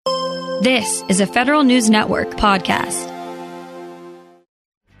This is a Federal News Network podcast.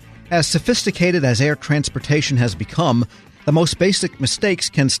 As sophisticated as air transportation has become, the most basic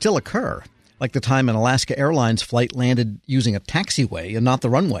mistakes can still occur, like the time an Alaska Airlines flight landed using a taxiway and not the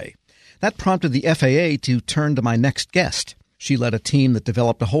runway. That prompted the FAA to turn to my next guest. She led a team that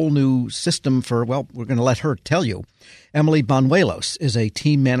developed a whole new system for, well, we're going to let her tell you. Emily Banuelos is a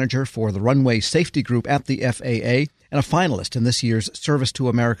team manager for the Runway Safety Group at the FAA and a finalist in this year's Service to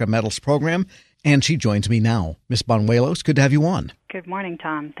America Medals program. And she joins me now. Ms. Banuelos, good to have you on. Good morning,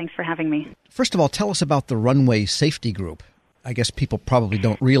 Tom. Thanks for having me. First of all, tell us about the Runway Safety Group. I guess people probably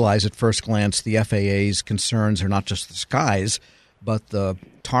don't realize at first glance the FAA's concerns are not just the skies, but the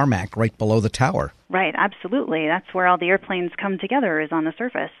tarmac right below the tower. Right, absolutely. That's where all the airplanes come together, is on the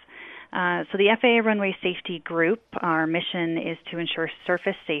surface. So the FAA Runway Safety Group, our mission is to ensure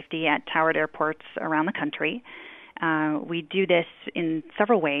surface safety at towered airports around the country. We do this in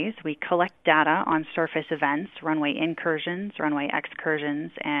several ways. We collect data on surface events, runway incursions, runway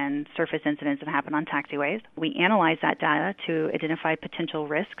excursions, and surface incidents that happen on taxiways. We analyze that data to identify potential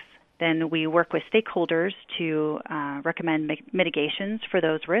risks. Then we work with stakeholders to recommend mitigations for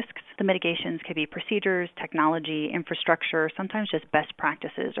those risks. The mitigations could be procedures, technology, infrastructure, sometimes just best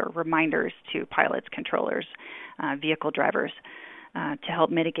practices or reminders to pilots, controllers, vehicle drivers to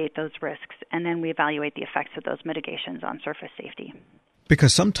help mitigate those risks. And then we evaluate the effects of those mitigations on surface safety.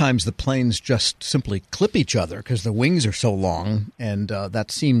 Because sometimes the planes just simply clip each other because the wings are so long, and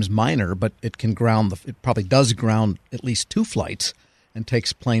that seems minor, but it can ground, it probably does ground at least two flights and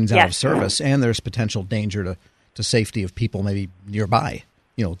takes planes out of service, and there's potential danger to safety of people maybe nearby,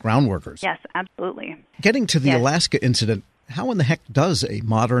 ground workers. Yes, absolutely. Getting to the Alaska incident, how in the heck does a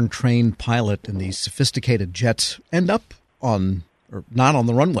modern trained pilot in these sophisticated jets end up on, or not on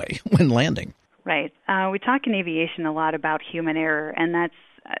the runway when landing? Right. We talk in aviation a lot about human error, and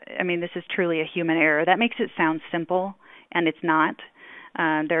this is truly a human error. That makes it sound simple, and it's not.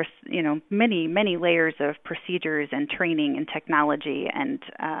 There's, many layers of procedures and training and technology and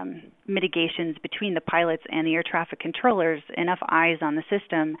mitigations between the pilots and the air traffic controllers, enough eyes on the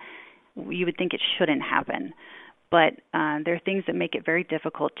system, you would think it shouldn't happen. But there are things that make it very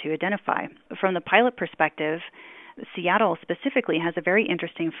difficult to identify. From the pilot perspective, Seattle specifically has a very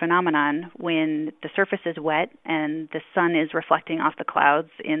interesting phenomenon when the surface is wet and the sun is reflecting off the clouds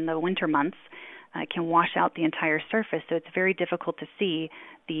in the winter months. It can wash out the entire surface, so it's very difficult to see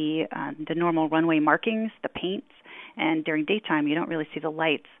the normal runway markings, the paints, and during daytime you don't really see the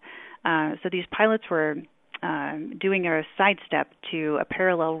lights. So these pilots were doing a sidestep to a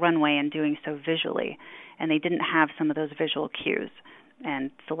parallel runway and doing so visually, and they didn't have some of those visual cues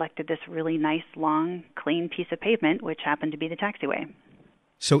and selected this really nice, long, clean piece of pavement, which happened to be the taxiway.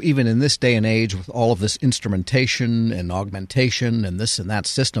 So even in this day and age with all of this instrumentation and augmentation and this and that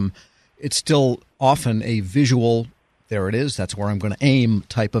system, it's still often a visual, there it is, that's where I'm going to aim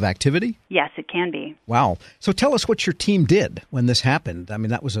type of activity? Yes, it can be. Wow. So tell us what your team did when this happened. I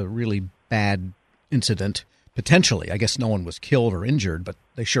mean, that was a really bad incident, potentially. I guess no one was killed or injured, but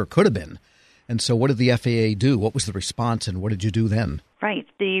they sure could have been. And so what did the FAA do? What was the response, and what did you do then? Right.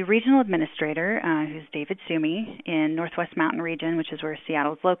 The regional administrator, who's David Sumi, in Northwest Mountain Region, which is where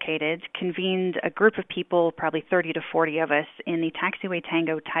Seattle is located, convened a group of people, probably 30 to 40 of us, in the Taxiway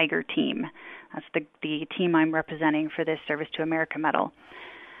Tango Tiger team. That's the team I'm representing for this Service to America medal.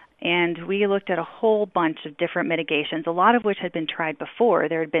 And we looked at a whole bunch of different mitigations, a lot of which had been tried before.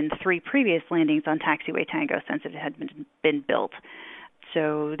 There had been 3 previous landings on Taxiway Tango since it had been built.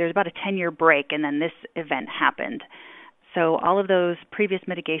 So there's about a 10-year break, and then this event happened. So all of those previous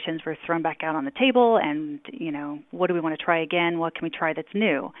mitigations were thrown back out on the table, and, what do we want to try again? What can we try that's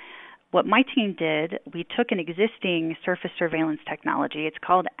new? What my team did, we took an existing surface surveillance technology. It's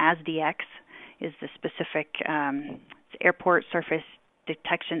called ASDX, is the specific Airport Surface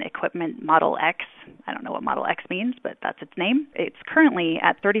Detection Equipment Model X. I don't know what Model X means, but that's its name. It's currently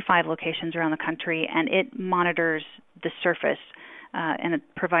at 35 locations around the country, and it monitors the surface and it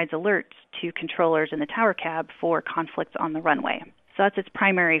provides alerts to controllers in the tower cab for conflicts on the runway. So that's its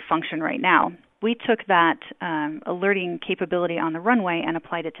primary function right now. We took that alerting capability on the runway and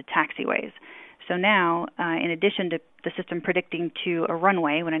applied it to taxiways. So now, in addition to the system predicting to a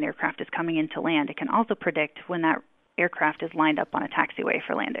runway when an aircraft is coming in to land, it can also predict when that aircraft is lined up on a taxiway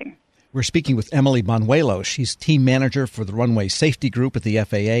for landing. We're speaking with Emily Banuelos. She's team manager for the Runway Safety Group at the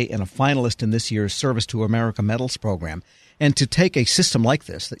FAA and a finalist in this year's Service to America Medals program. And to take a system like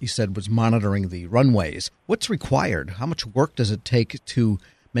this that you said was monitoring the runways, what's required? How much work does it take to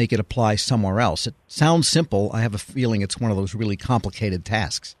make it apply somewhere else? It sounds simple. I have a feeling it's one of those really complicated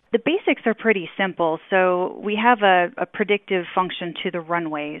tasks. The basics are pretty simple. So we have a predictive function to the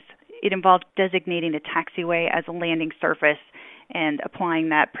runways. it involved designating the taxiway as a landing surface and applying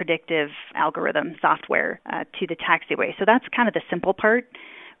that predictive algorithm software to the taxiway. So that's kind of the simple part.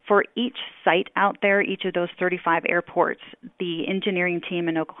 For each site out there, each of those 35 airports, the engineering team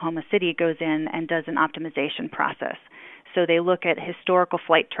in Oklahoma City goes in and does an optimization process. So they look at historical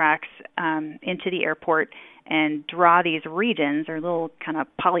flight tracks into the airport and draw these regions or little kind of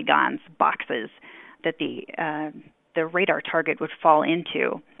polygons, boxes that the radar target would fall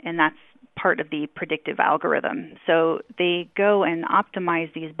into, and that's part of the predictive algorithm. So they go and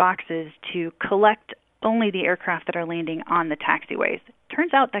optimize these boxes to collect only the aircraft that are landing on the taxiways.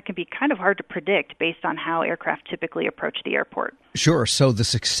 Turns out that can be kind of hard to predict based on how aircraft typically approach the airport. Sure. So the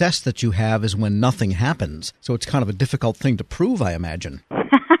success that you have is when nothing happens. So it's kind of a difficult thing to prove, I imagine.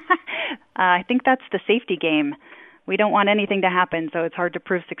 I think that's the safety game. We don't want anything to happen, so it's hard to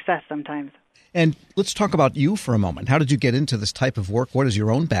prove success sometimes. And let's talk about you for a moment. How did you get into this type of work? What is your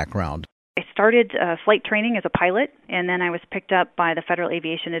own background? I started flight training as a pilot, and then I was picked up by the Federal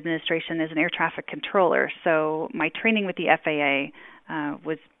Aviation Administration as an air traffic controller. So my training with the FAA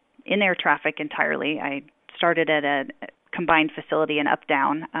was in air traffic entirely. I started at a combined facility in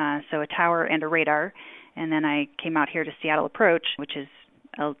up-down, so a tower and a radar, and then I came out here to Seattle Approach, which is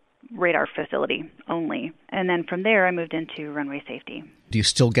a radar facility only. And then from there, I moved into runway safety. Do you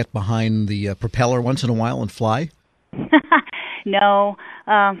still get behind the propeller once in a while and fly? No,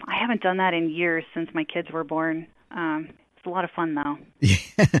 I haven't done that in years since my kids were born. It's a lot of fun, though.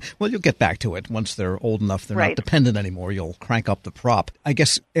 Yeah. Well, you'll get back to it once they're old enough. They're not dependent anymore. You'll crank up the prop. I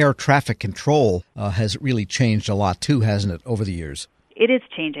guess air traffic control has really changed a lot, too, hasn't it, over the years? It is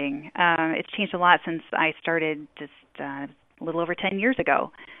changing. It's changed a lot since I started just a little over 10 years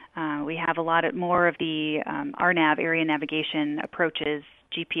ago. We have a lot more of the RNAV, area navigation approaches.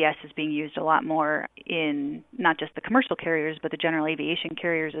 GPS is being used a lot more in not just the commercial carriers, but the general aviation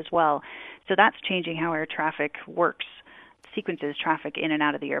carriers as well. So that's changing how air traffic works, sequences traffic in and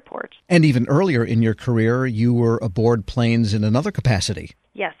out of the airports. And even earlier in your career, you were aboard planes in another capacity.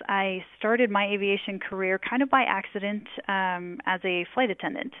 Yes, I started my aviation career kind of by accident as a flight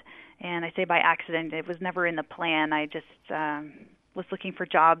attendant. And I say by accident, it was never in the plan. I just was looking for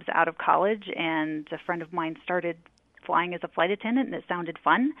jobs out of college, and a friend of mine started flying as a flight attendant, and it sounded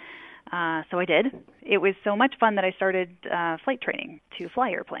fun. So I did. It was so much fun that I started flight training to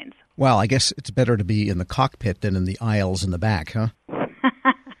fly airplanes. Well, I guess it's better to be in the cockpit than in the aisles in the back, huh?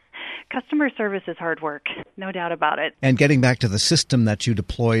 Customer service is hard work, no doubt about it. And getting back to the system that you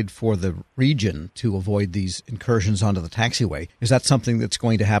deployed for the region to avoid these incursions onto the taxiway, is that something that's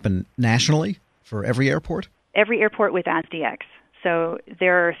going to happen nationally for every airport? Every airport with ASDX. So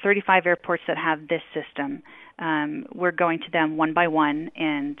there are 35 airports that have this system. We're going to them one by one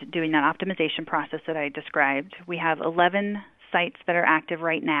and doing that optimization process that I described. We have 11 sites that are active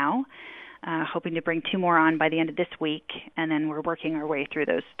right now, hoping to bring 2 more on by the end of this week, and then we're working our way through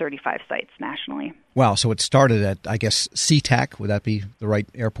those 35 sites nationally. Wow, so it started at, I guess, SeaTac. Would that be the right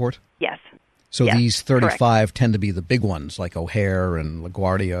airport? Yes. So yes, these 35 correct. Tend to be the big ones, like O'Hare and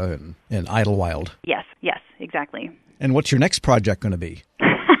LaGuardia and Idlewild. Yes, exactly. And what's your next project going to be?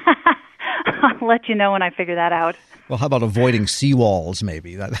 I'll let you know when I figure that out. Well, how about avoiding seawalls,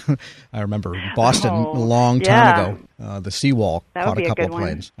 maybe? I remember Boston a long time ago. The seawall caught a couple of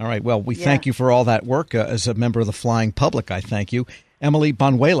planes. All right. Well, we thank you for all that work. As a member of the flying public, I thank you. Emily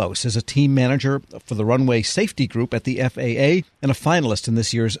Banuelos is a team manager for the Runway Safety Group at the FAA and a finalist in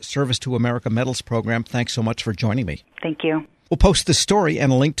this year's Service to America Medals program. Thanks so much for joining me. Thank you. We'll post this story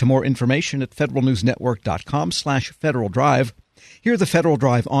and a link to more information at federalnewsnetwork.com/Federal Drive. Hear the Federal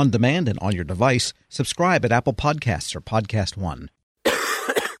Drive on demand and on your device. Subscribe at Apple Podcasts or Podcast One.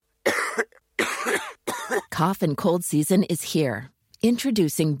 Cough and cold season is here.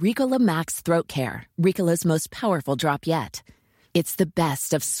 Introducing Ricola Max Throat Care, Ricola's most powerful drop yet. It's the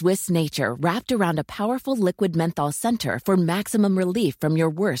best of Swiss nature wrapped around a powerful liquid menthol center for maximum relief from your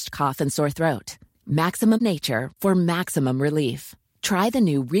worst cough and sore throat. Maximum nature for maximum relief. Try the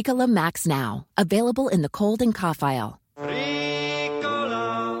new Ricola Max now, available in the cold and cough aisle.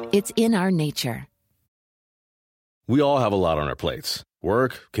 Ricola. It's in our nature. We all have a lot on our plates.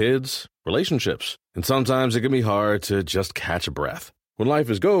 Work, kids, relationships. And sometimes it can be hard to just catch a breath. When life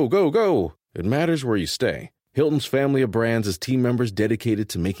is go, go, go, it matters where you stay. Hilton's family of brands has team members dedicated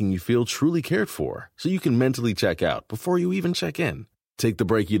to making you feel truly cared for, so you can mentally check out before you even check in. Take the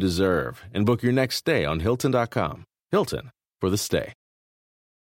break you deserve and book your next stay on Hilton.com. Hilton, for the stay.